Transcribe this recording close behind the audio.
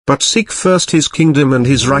But seek first his kingdom and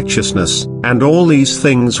his righteousness, and all these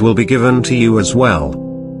things will be given to you as well.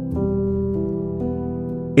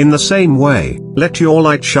 In the same way, let your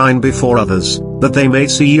light shine before others, that they may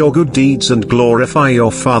see your good deeds and glorify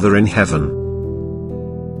your Father in heaven.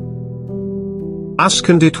 Ask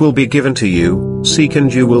and it will be given to you, seek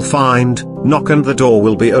and you will find, knock and the door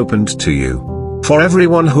will be opened to you. For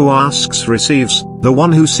everyone who asks receives, the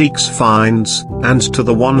one who seeks finds, and to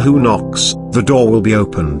the one who knocks, the door will be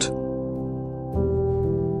opened.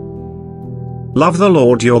 Love the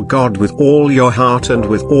Lord your God with all your heart and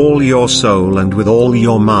with all your soul and with all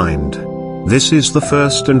your mind. This is the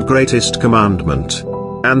first and greatest commandment.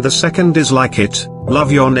 And the second is like it,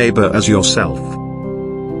 love your neighbor as yourself.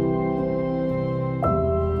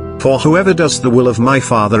 For whoever does the will of my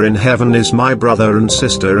Father in heaven is my brother and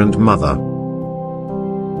sister and mother.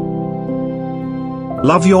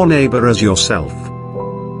 Love your neighbor as yourself.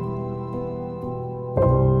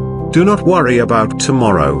 Do not worry about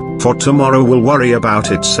tomorrow, for tomorrow will worry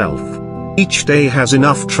about itself. Each day has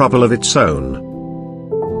enough trouble of its own.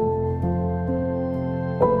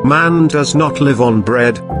 Man does not live on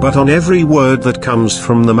bread, but on every word that comes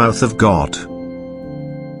from the mouth of God.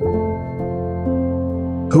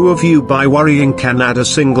 Who of you by worrying can add a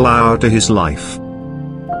single hour to his life?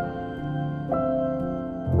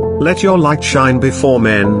 Let your light shine before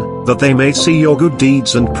men, that they may see your good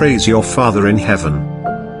deeds and praise your Father in heaven.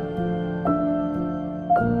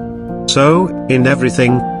 So, in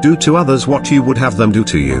everything, do to others what you would have them do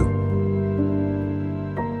to you.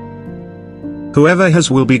 Whoever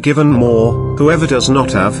has will be given more, whoever does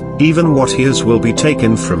not have, even what he has will be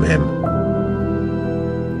taken from him.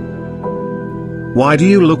 Why do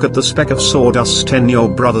you look at the speck of sawdust in your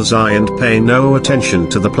brother's eye and pay no attention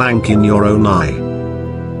to the plank in your own eye?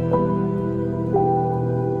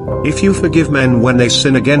 If you forgive men when they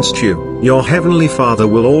sin against you, your heavenly Father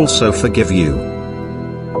will also forgive you.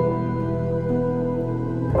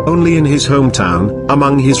 Only in his hometown,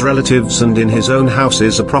 among his relatives and in his own house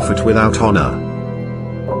is a prophet without honor.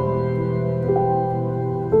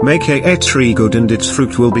 Make a tree good and its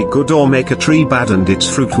fruit will be good, or make a tree bad and its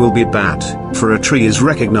fruit will be bad, for a tree is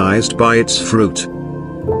recognized by its fruit.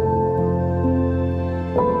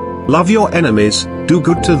 Love your enemies, do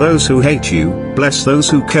good to those who hate you, bless those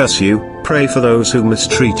who curse you, pray for those who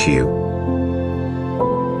mistreat you.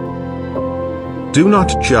 Do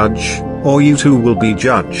not judge, or you too will be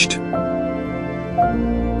judged.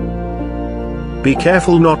 Be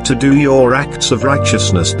careful not to do your acts of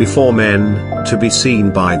righteousness before men, to be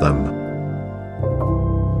seen by them.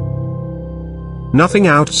 Nothing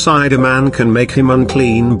outside a man can make him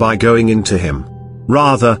unclean by going into him.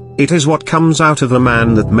 Rather, it is what comes out of a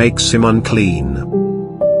man that makes him unclean.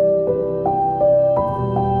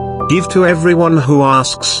 Give to everyone who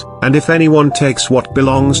asks, and if anyone takes what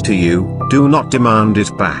belongs to you, do not demand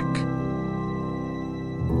it back.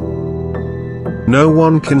 No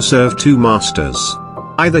one can serve two masters.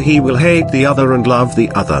 Either he will hate the other and love the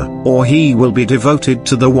other, or he will be devoted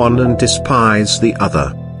to the one and despise the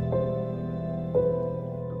other.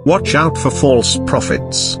 Watch out for false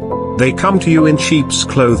prophets. They come to you in sheep's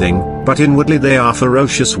clothing, but inwardly they are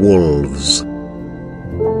ferocious wolves.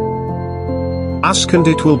 Ask and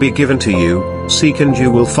it will be given to you, seek and you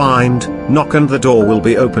will find, knock and the door will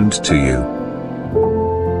be opened to you.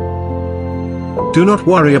 Do not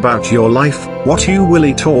worry about your life, what you will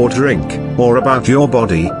eat or drink, or about your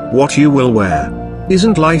body, what you will wear.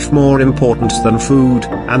 Isn't life more important than food,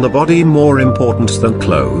 and the body more important than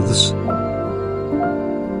clothes?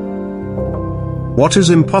 What is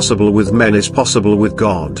impossible with men is possible with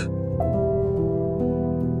God.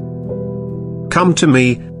 Come to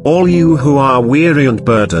me, all you who are weary and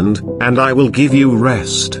burdened, and I will give you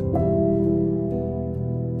rest.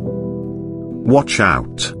 Watch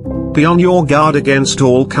out. Be on your guard against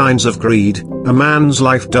all kinds of greed. A man's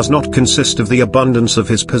life does not consist of the abundance of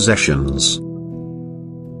his possessions.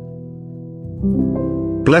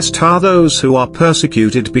 Blessed are those who are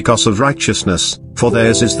persecuted because of righteousness, for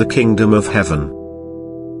theirs is the kingdom of heaven.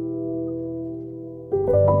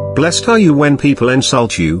 Blessed are you when people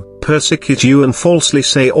insult you, persecute you and falsely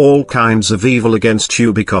say all kinds of evil against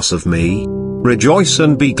you because of me. Rejoice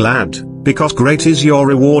and be glad, because great is your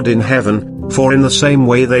reward in heaven, for in the same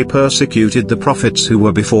way they persecuted the prophets who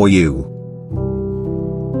were before you.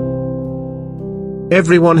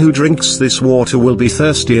 Everyone who drinks this water will be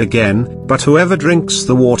thirsty again, but whoever drinks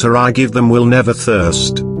the water I give them will never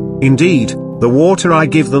thirst. Indeed, the water I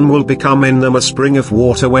give them will become in them a spring of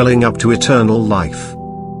water welling up to eternal life.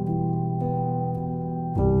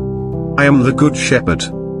 I am the good shepherd.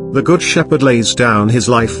 The good shepherd lays down his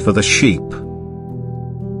life for the sheep.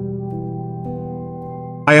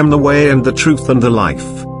 I am the way and the truth and the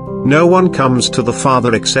life. No one comes to the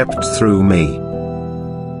Father except through me.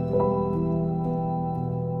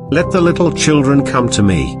 Let the little children come to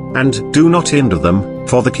me, and do not hinder them,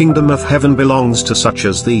 for the kingdom of heaven belongs to such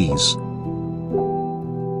as these.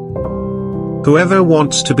 Whoever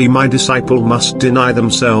wants to be my disciple must deny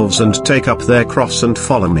themselves and take up their cross and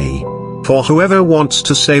follow me. For whoever wants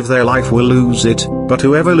to save their life will lose it, but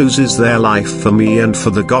whoever loses their life for me and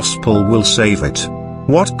for the gospel will save it.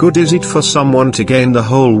 What good is it for someone to gain the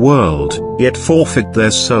whole world, yet forfeit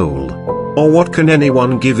their soul? Or what can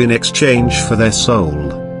anyone give in exchange for their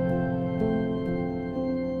soul?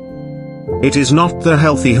 It is not the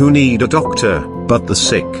healthy who need a doctor, but the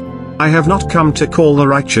sick. I have not come to call the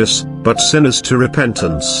righteous, but sinners to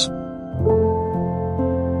repentance.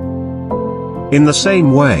 In the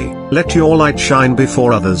same way, let your light shine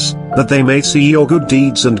before others, that they may see your good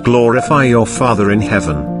deeds and glorify your Father in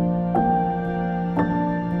heaven.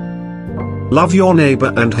 Love your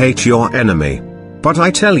neighbor and hate your enemy. But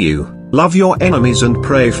I tell you, love your enemies and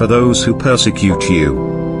pray for those who persecute you.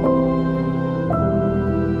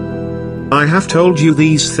 I have told you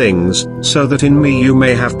these things, so that in me you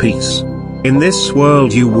may have peace. In this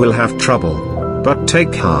world you will have trouble. But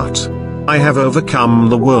take heart. I have overcome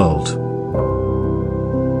the world.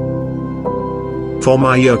 For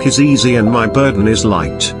my yoke is easy and my burden is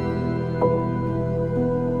light.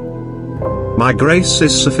 My grace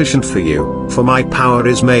is sufficient for you, for my power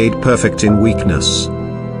is made perfect in weakness.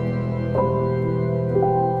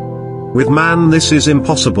 With man this is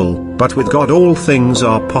impossible, but with God all things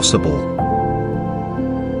are possible.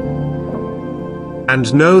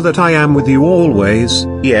 And know that I am with you always,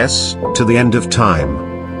 yes, to the end of time.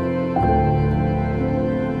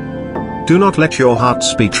 Do not let your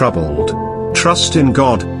hearts be troubled. Trust in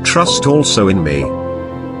God, trust also in me.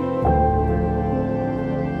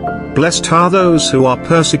 Blessed are those who are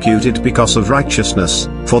persecuted because of righteousness,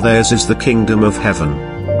 for theirs is the kingdom of heaven.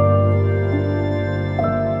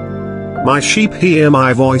 My sheep hear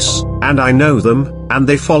my voice, and I know them, and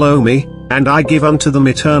they follow me, and I give unto them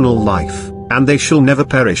eternal life, and they shall never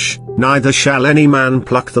perish, neither shall any man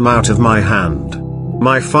pluck them out of my hand.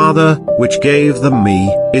 My Father, which gave them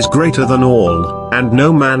me, is greater than all, and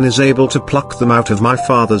no man is able to pluck them out of my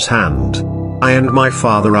Father's hand. I and my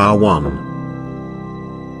Father are one.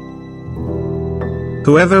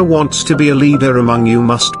 Whoever wants to be a leader among you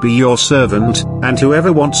must be your servant, and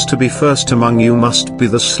whoever wants to be first among you must be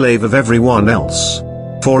the slave of everyone else.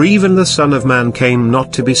 For even the Son of Man came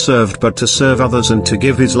not to be served but to serve others and to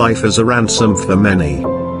give his life as a ransom for many.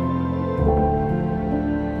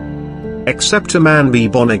 Except a man be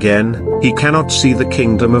born again, he cannot see the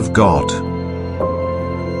kingdom of God.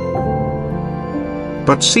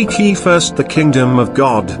 But seek ye first the kingdom of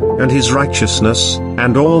God, and his righteousness,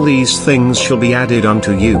 and all these things shall be added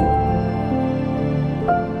unto you.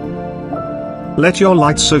 Let your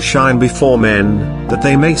light so shine before men, that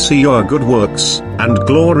they may see your good works, and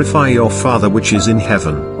glorify your Father which is in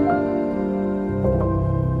heaven.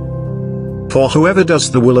 For whoever does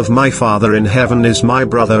the will of my Father in heaven is my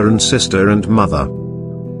brother and sister and mother.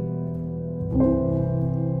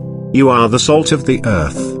 You are the salt of the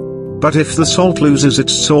earth. But if the salt loses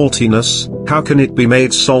its saltiness, how can it be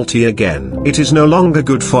made salty again? It is no longer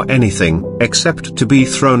good for anything, except to be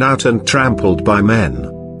thrown out and trampled by men.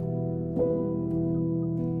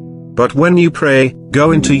 But when you pray,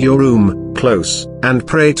 go into your room, close, and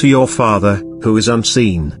pray to your Father, who is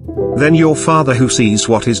unseen. Then your Father who sees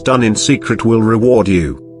what is done in secret will reward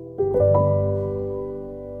you.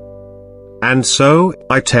 And so,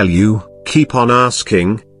 I tell you, keep on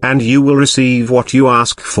asking, and you will receive what you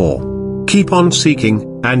ask for. Keep on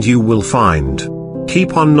seeking, and you will find.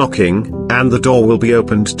 Keep on knocking, and the door will be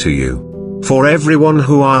opened to you. For everyone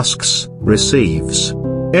who asks, receives.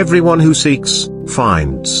 Everyone who seeks,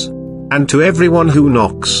 finds. And to everyone who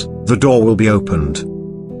knocks, the door will be opened.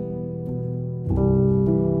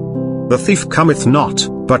 The thief cometh not,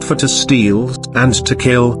 but for to steal, and to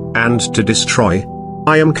kill, and to destroy.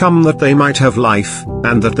 I am come that they might have life,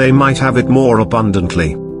 and that they might have it more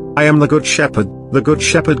abundantly. I am the good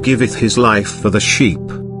shepherd giveth his life for the sheep.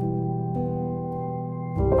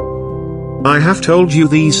 I have told you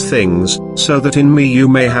these things, so that in me you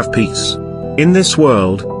may have peace. In this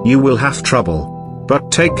world, you will have trouble.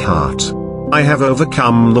 But take heart. I have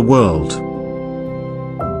overcome the world.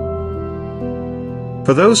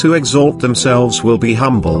 For those who exalt themselves will be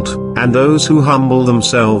humbled, and those who humble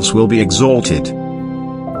themselves will be exalted.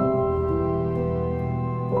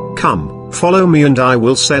 Come, follow me and I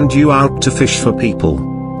will send you out to fish for people.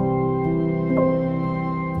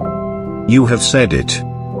 You have said it.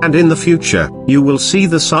 And in the future, you will see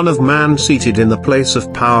the Son of Man seated in the place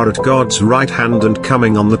of power at God's right hand and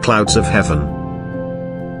coming on the clouds of heaven.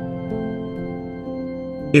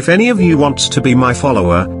 If any of you wants to be my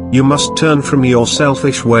follower, you must turn from your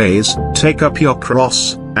selfish ways, take up your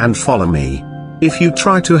cross, and follow me. If you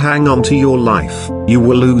try to hang on to your life, you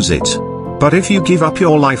will lose it. But if you give up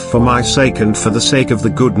your life for my sake and for the sake of the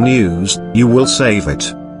good news, you will save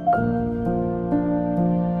it.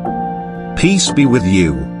 Peace be with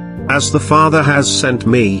you. As the Father has sent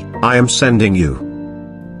me, I am sending you.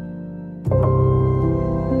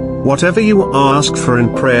 Whatever you ask for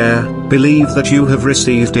in prayer, believe that you have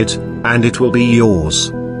received it, and it will be yours.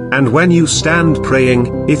 And when you stand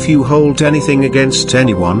praying, if you hold anything against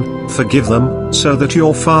anyone, forgive them, so that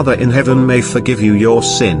your Father in heaven may forgive you your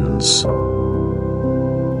sins.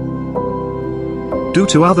 Do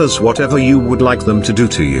to others whatever you would like them to do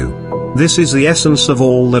to you. This is the essence of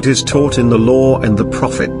all that is taught in the law and the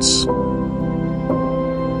prophets.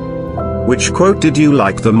 Which quote did you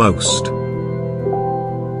like the most?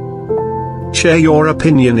 Share your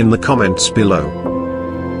opinion in the comments below.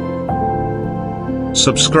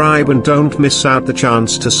 Subscribe and don't miss out the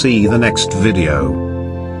chance to see the next video.